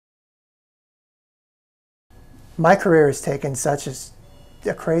My career has taken such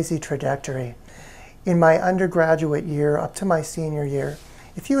a crazy trajectory. In my undergraduate year up to my senior year,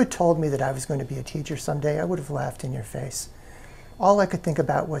 if you had told me that I was going to be a teacher someday, I would have laughed in your face. All I could think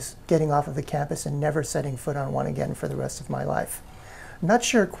about was getting off of the campus and never setting foot on one again for the rest of my life. I'm not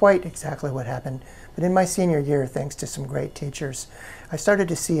sure quite exactly what happened, but in my senior year, thanks to some great teachers, I started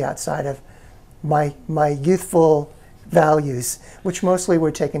to see outside of my youthful values, which mostly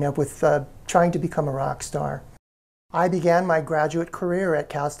were taken up with trying to become a rock star. I began my graduate career at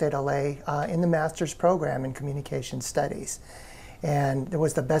Cal State LA in the master's program in communication studies. And it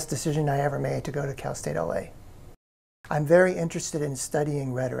was the best decision I ever made to go to Cal State LA. I'm very interested in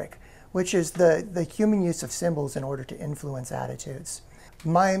studying rhetoric, which is the human use of symbols in order to influence attitudes.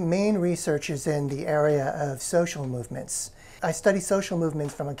 My main research is in the area of social movements. I study social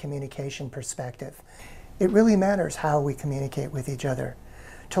movements from a communication perspective. It really matters how we communicate with each other.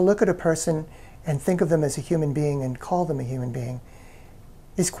 To look at a person and think of them as a human being and call them a human being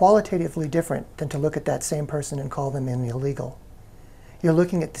is qualitatively different than to look at that same person and call them illegal. You're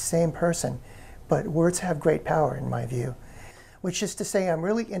looking at the same person, but words have great power in my view, which is to say I'm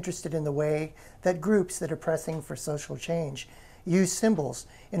really interested in the way that groups that are pressing for social change use symbols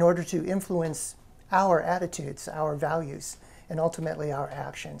in order to influence our attitudes, our values, and ultimately our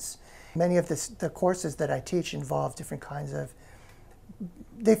actions. Many of the courses that I teach involve different kinds of,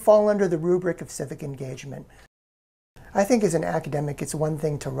 they fall under the rubric of civic engagement. I think as an academic, it's one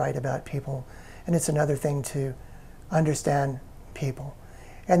thing to write about people, and it's another thing to understand people.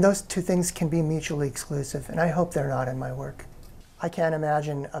 And those two things can be mutually exclusive, and I hope they're not in my work. I can't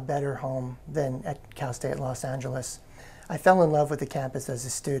imagine a better home than at Cal State Los Angeles. I fell in love with the campus as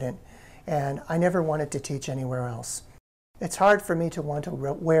a student, and I never wanted to teach anywhere else. It's hard for me to want to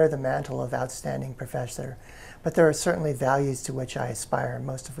wear the mantle of outstanding professor, but there are certainly values to which I aspire,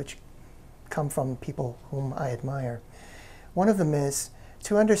 most of which come from people whom I admire. One of them is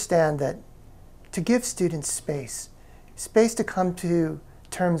to understand that to give students space to come to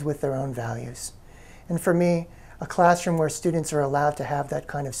terms with their own values. And for me, a classroom where students are allowed to have that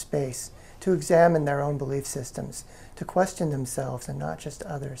kind of space, to examine their own belief systems, to question themselves and not just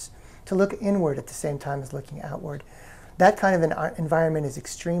others, to look inward at the same time as looking outward. That kind of an environment is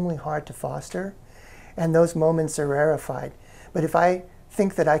extremely hard to foster, and those moments are rarefied. But if I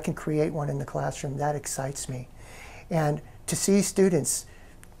think that I can create one in the classroom, that excites me. And to see students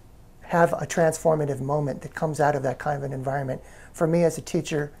have a transformative moment that comes out of that kind of an environment, for me as a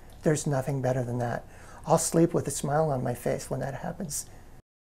teacher, there's nothing better than that. I'll sleep with a smile on my face when that happens.